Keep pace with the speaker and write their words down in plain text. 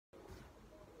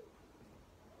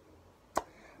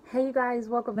Hey you guys,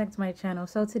 welcome back to my channel.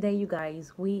 So today you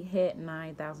guys, we hit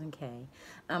 9,000K.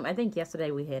 I think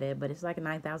yesterday we hit it, but it's like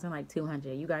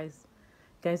 9,200. You guys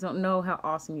don't know how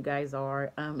awesome you guys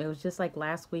are. It was just like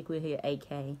last week we hit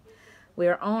 8K. We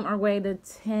are on our way to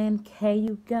 10K,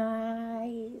 you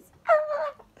guys.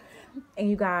 And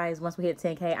you guys, once we hit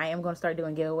 10K, I am going to start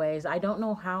doing giveaways. I don't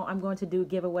know how I'm going to do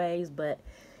giveaways, but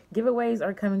giveaways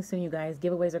are coming soon, you guys.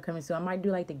 Giveaways are coming soon. I might do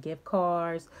like the gift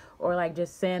cards or like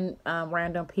just send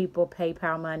random people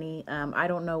PayPal money. I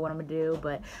don't know what I'm gonna do,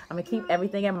 but I'm gonna keep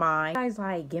everything in mind. You guys,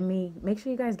 like, make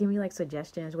sure you guys give me like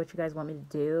suggestions what you guys want me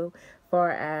to do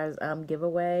for as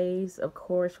giveaways. Of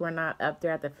course, we're not up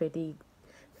there at the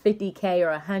 50K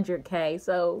or 100K,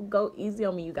 so go easy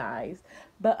on me, you guys.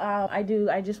 But I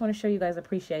just want to show you guys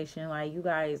appreciation. Like, you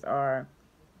guys are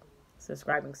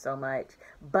subscribing so much,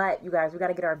 but you guys, we got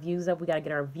to get our views up. We got to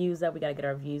get our views up. We got to get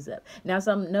our views up. Now,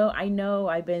 I know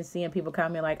I've been seeing people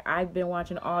comment like, I've been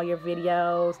watching all your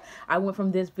videos. I went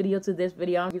from this video to this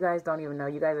video. You guys don't even know.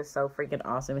 You guys are so freaking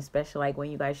awesome, especially like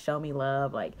when you guys show me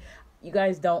love. Like, you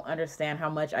guys don't understand how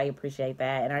much I appreciate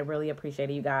that, and I really appreciate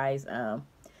you guys.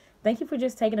 Thank you for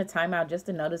just taking the time out just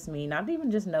to notice me. Not even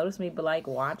just notice me, but like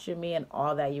watching me and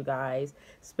all that, you guys.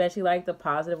 Especially like the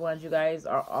positive ones. You guys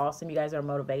are awesome. You guys are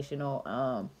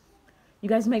motivational. You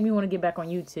guys make me want to get back on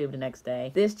YouTube the next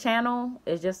day. This channel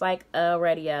is just like a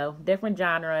radio. Different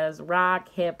genres, rock,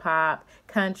 hip-hop,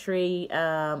 country,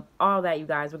 all that, you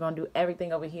guys. We're going to do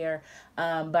everything over here.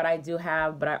 But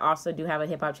I also do have a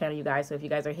hip-hop channel, you guys. So if you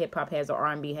guys are hip-hop heads or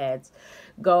R&B heads,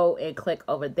 go and click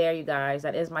over there, you guys.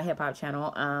 That is my hip-hop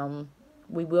channel.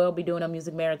 We will be doing a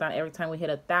music marathon every time we hit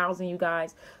 1,000, you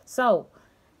guys. So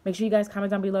make sure you guys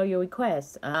comment down below your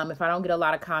requests. If I don't get a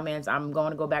lot of comments, I'm going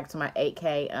to go back to my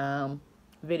 8K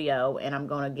video, and I'm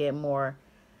going to get more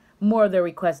of the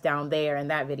requests down there in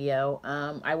that video.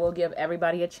 I will give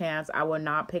everybody a chance. I will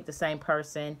not pick the same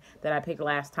person that I picked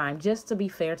last time, just to be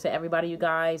fair to everybody, you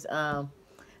guys.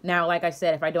 Now, like I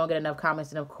said, if I don't get enough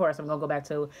comments, then of course I'm going to go back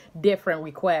to different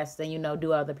requests and,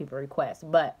 do other people's requests.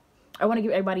 But I want to give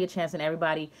everybody a chance, and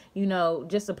everybody,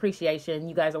 just appreciation.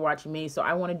 You guys are watching me, so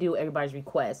I want to do everybody's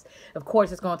requests. Of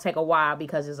course, it's going to take a while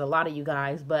because there's a lot of you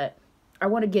guys, but I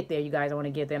want to get there, you guys. I want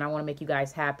to get there, and I want to make you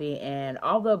guys happy and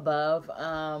all the above.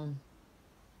 But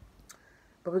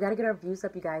we got to get our views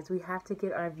up, you guys. We have to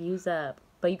get our views up.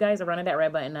 But you guys are running that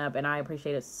red button up, and I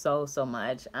appreciate it so, so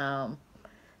much.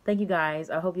 Thank you,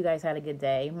 guys. I hope you guys had a good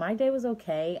day. My day was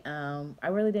okay. I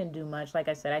really didn't do much. Like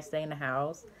I said, I stay in the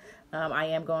house. I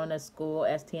am going to school,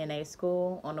 STNA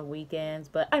school, on the weekends,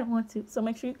 but I don't want to. So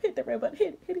make sure you hit the red button.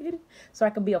 Hit it. So I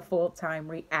can be a full-time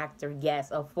reactor.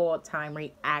 Yes, a full-time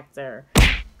reactor.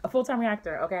 A full-time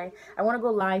reactor, okay? I want to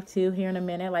go live, too, here in a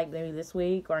minute. Like, maybe this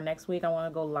week or next week, I want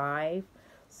to go live.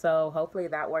 So hopefully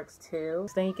that works too.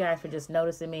 Thank you guys for just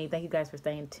noticing me. Thank you guys for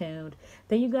staying tuned.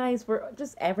 Thank you guys for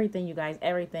just everything, you guys.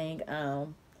 Everything.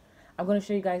 I'm going to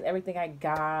show you guys everything I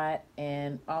got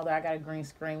and all that. I got a green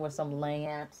screen with some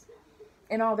lamps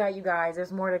and all that, you guys.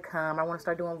 There's more to come. I want to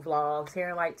start doing vlogs here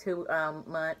in like 2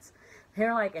 months.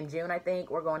 Here like in June, I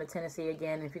think, we're going to Tennessee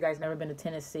again. If you guys never been to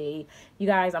Tennessee, you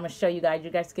guys, I'm going to show you guys. You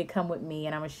guys can come with me,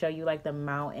 and I'm going to show you like the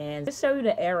mountains. Just show you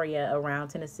the area around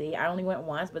Tennessee. I only went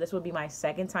once, but this would be my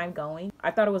second time going. I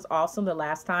thought it was awesome the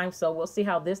last time, so we'll see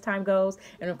how this time goes.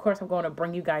 And of course, I'm going to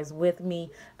bring you guys with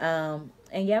me. And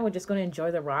yeah, we're just going to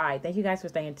enjoy the ride. Thank you guys for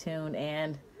staying tuned,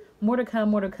 and more to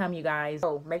come, you guys.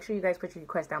 So make sure you guys put your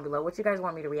requests down below. What you guys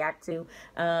want me to react to.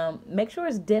 Make sure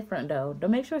it's different, though. Don't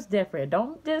make sure it's different.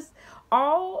 Don't just...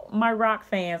 All my rock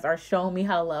fans are showing me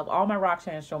how love. All my rock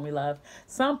fans show me love.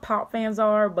 Some pop fans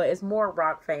are, but it's more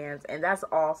rock fans, and that's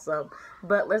awesome.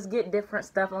 But let's get different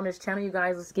stuff on this channel, you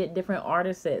guys. Let's get different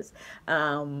artists.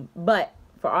 But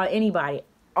for anybody,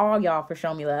 all y'all for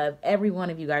showing me love. Every one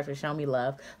of you guys for showing me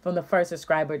love. From the first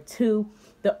subscriber to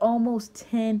the almost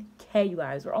 10K, you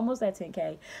guys. We're almost at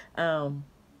 10K.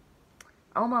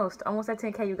 Almost at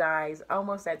 10K, you guys.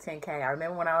 Almost at 10K. I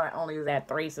remember when I only was at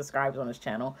 3 subscribers on this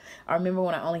channel. I remember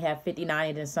when I only had 59,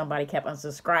 and then somebody kept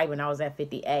unsubscribing. I was at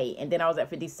 58, and then I was at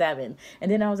 57, and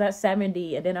then I was at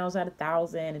 70, and then I was at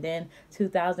 1,000, and then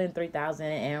 2,000, 3,000,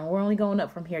 and we're only going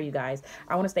up from here, you guys.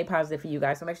 I want to stay positive for you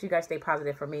guys, so make sure you guys stay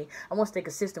positive for me. I want to stay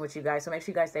consistent with you guys, so make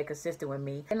sure you guys stay consistent with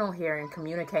me. And on here and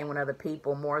communicating with other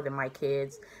people more than my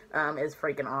kids is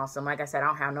freaking awesome. Like I said, I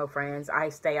don't have no friends. I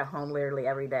stay at home literally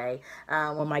every day.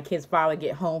 When my kids finally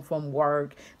get home from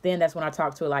work, then that's when I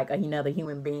talk to like another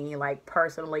human being, like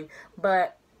personally.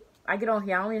 But I get on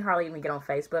here. I only hardly even get on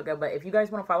Facebook. But if you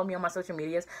guys want to follow me on my social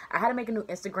medias, I had to make a new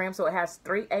Instagram, so it has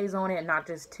 3 A's on it and not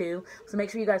just 2. So make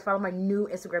sure you guys follow my new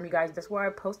Instagram, you guys. That's where I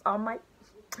post all my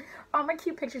all my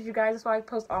cute pictures, you guys. That's why I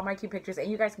post all my cute pictures,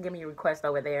 and you guys can give me a request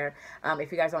over there.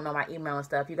 If you guys don't know my email and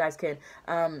stuff, you guys can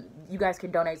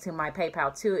donate to my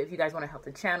PayPal too if you guys want to help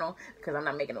the channel, because I'm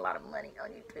not making a lot of money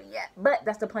on YouTube yet. But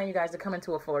that's the plan, you guys, to come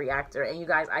into a full reactor. And you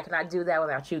guys, I cannot do that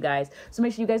without you guys. So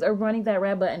make sure you guys are running that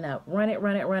red button up. Run it,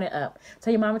 run it, run it up.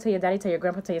 Tell your mama, tell your daddy, tell your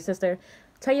grandpa, tell your sister.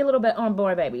 Tell your little bit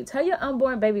unborn baby. Tell your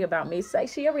unborn baby about me. Say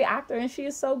she a reactor and she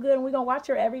is so good, and we're gonna watch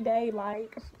her every day.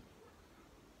 Like,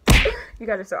 you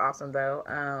guys are so awesome,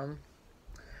 though.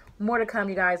 More to come,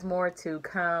 you guys. More to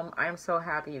come. I'm so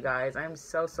happy, you guys. I'm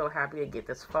so happy to get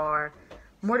this far.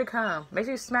 More to come. Make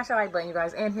sure you smash that like button, you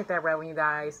guys, and hit that red one, you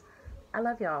guys. I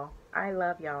love y'all. I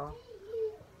love y'all.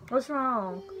 What's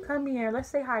wrong? Come here. Let's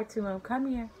say hi to him. Come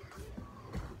here.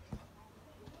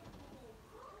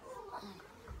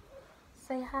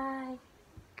 Say hi.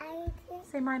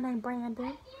 Say my name,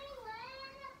 Brandon.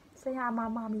 Say hi, my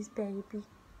mommy's baby.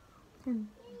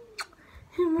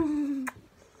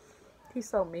 He's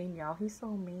so mean, y'all. He's so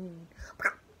mean.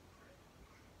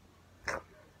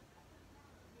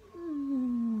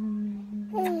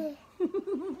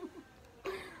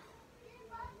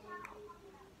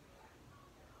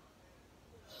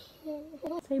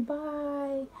 Say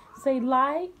bye. Say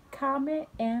like, comment,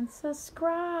 and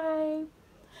subscribe.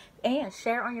 And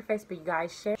share on your Facebook, you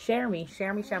guys. Share me.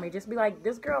 Just be like,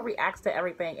 this girl reacts to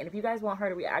everything. And if you guys want her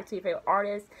to react to your favorite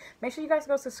artist, make sure you guys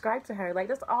go subscribe to her. Like,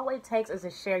 that's all it takes is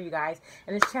to share, you guys.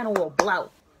 And this channel will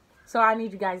blow. So I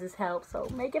need you guys' help. So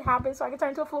make it happen so I can turn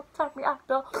into a full-time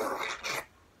reactor.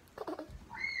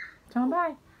 Tell them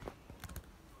bye.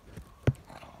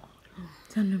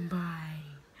 Tell them bye.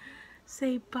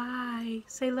 Say bye.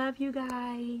 Say love, you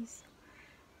guys.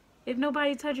 If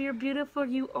nobody told you you're beautiful,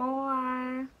 you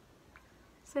are.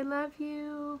 Say love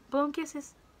you. Blow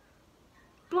kisses.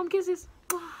 Blow kisses.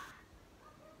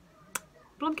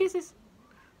 Blow kisses.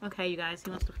 Okay, you guys, he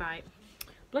wants to fight.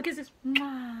 Blow kisses.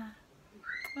 Bye,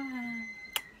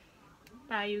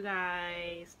 you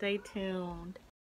guys. Stay tuned.